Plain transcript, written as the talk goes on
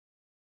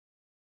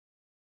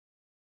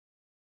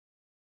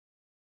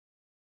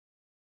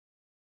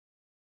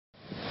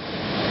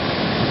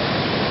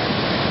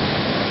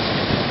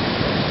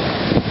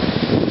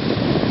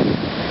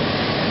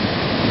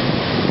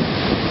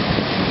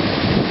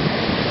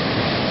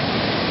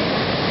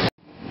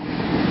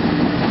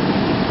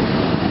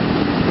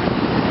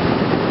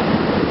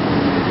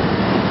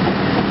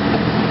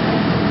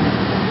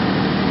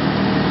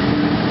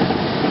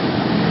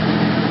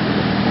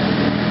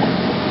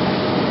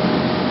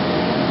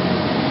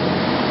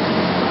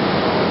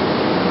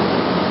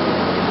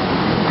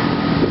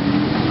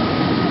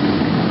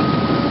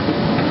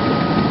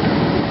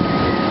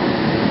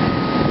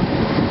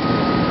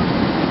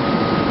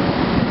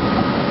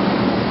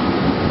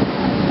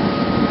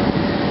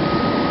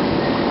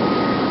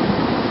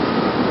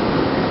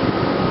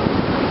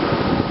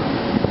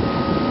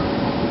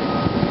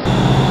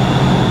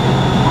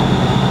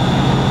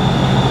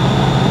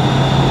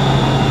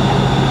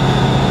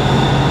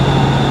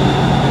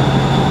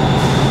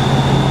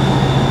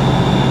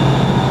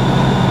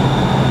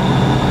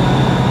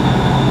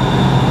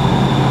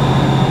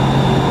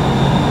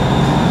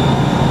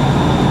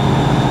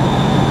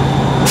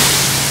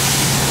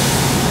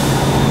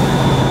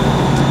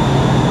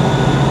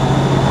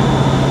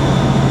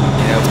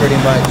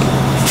much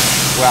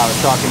where I was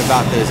talking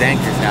about those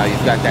anchors now.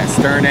 You've got that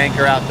stern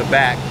anchor out the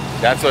back.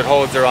 That's what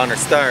holds her on her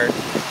stern.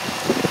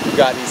 You've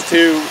got these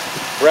two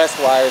breast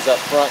wires up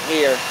front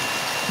here.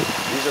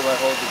 These are what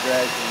holds the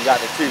dredge. And you got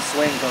the two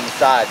swings on the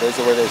side. Those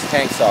are where those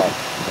tanks are.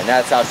 And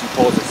that's how she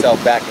pulls herself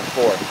back and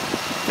forth.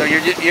 So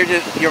you're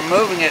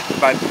moving it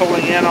by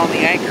pulling in on the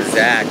anchors.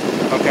 Exactly.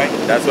 Okay.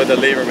 That's what the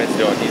leverman's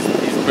doing. He's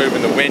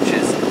moving the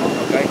winches.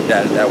 Okay.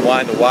 That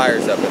wind the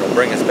wires up. It'll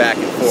bring us back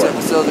and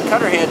forth. So the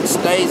cutter head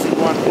stays in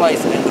one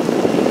place, and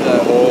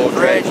the whole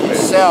dredge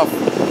itself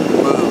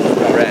moves.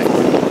 Correct.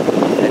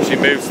 And she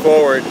moves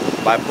forward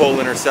by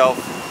pulling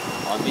herself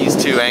on these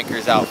two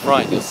anchors out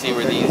front. You'll see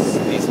where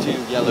these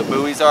two yellow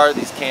buoys are.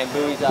 These can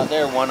buoys out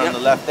there. One on the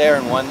left there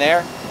and one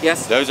there.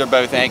 Yes. Those are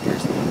both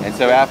anchors. And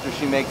so after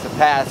she makes a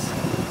pass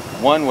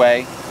one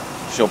way,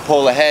 she'll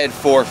pull ahead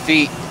 4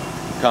 feet,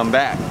 come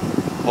back.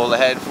 Pull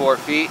ahead 4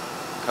 feet,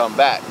 come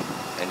back.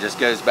 And just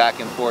goes back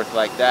and forth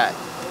like that.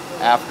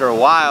 After a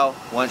while,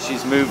 once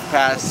she's moved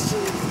past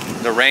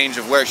the range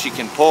of where she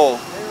can pull,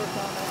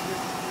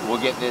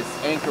 we'll get this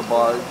anchor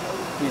bar.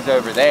 He's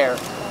over there.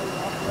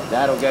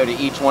 That'll go to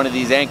each one of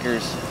these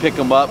anchors, pick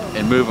them up,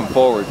 and move them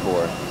forward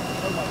for her.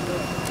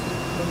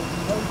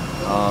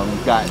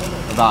 We've got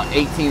about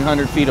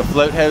 1,800 feet of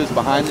float hose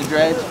behind the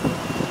dredge.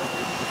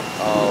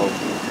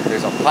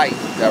 There's a pipe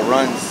that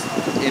runs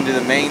into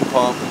the main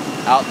pump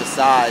out the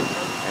side,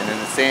 and then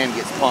the sand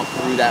gets pumped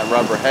through that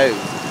rubber hose.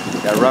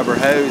 That rubber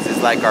hose is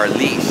like our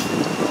leash.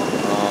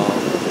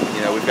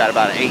 You know, we've got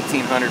about an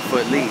 1,800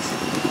 foot leash.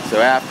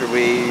 So after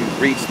we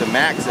reach the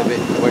max of it,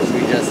 which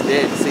we just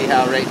did, see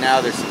how right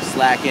now there's some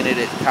slack in it,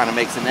 it kind of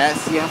makes an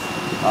S? Yeah.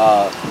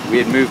 We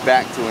had moved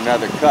back to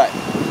another cut,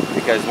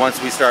 because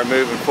once we start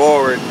moving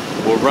forward,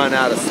 we'll run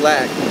out of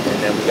slack,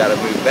 and then we got to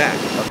move back.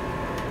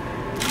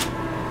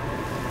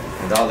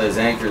 And all those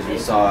anchors we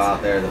saw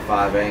out there, the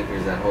 5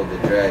 anchors that hold the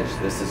dredge,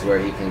 this is where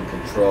he can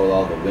control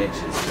all the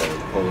winches, so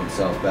pull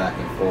himself back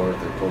and forth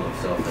or pull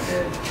himself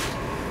ahead.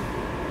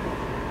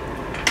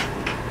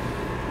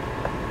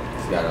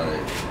 He's got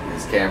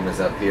his cameras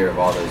up here of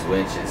all those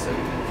winches, so he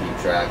can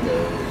keep track of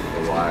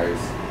the wires,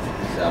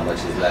 see how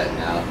much he's letting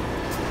out.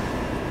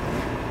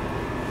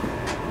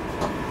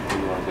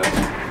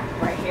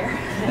 Right here.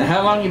 Now,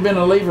 how long you been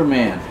a lever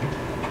man?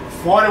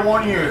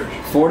 41 years.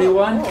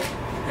 41?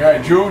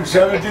 Yeah, June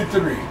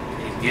 73. He's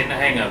getting the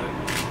hang of it.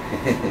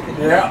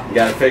 Yeah. You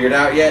got it figured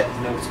out yet?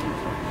 No excuse.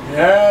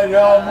 Yeah, I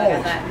got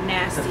almost. that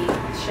nasty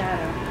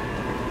shadow.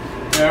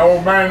 That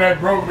old man that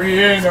broke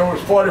me in, that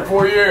was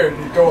 44 years,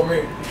 he told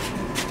me.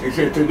 He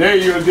said,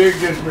 today you'll dig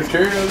this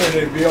material and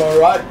it'll be all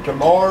right.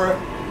 Tomorrow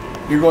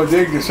you're going to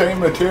dig the same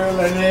material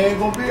and it ain't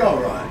going to be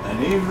all right. And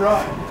he's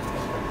right.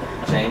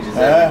 Changes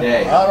every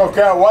day. I don't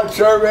care what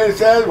survey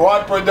says,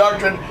 what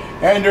production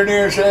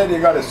engineer says, you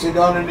got to sit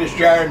under this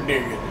chair and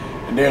dig it.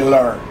 And then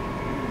learn.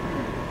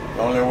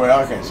 The only way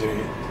I can see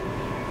it.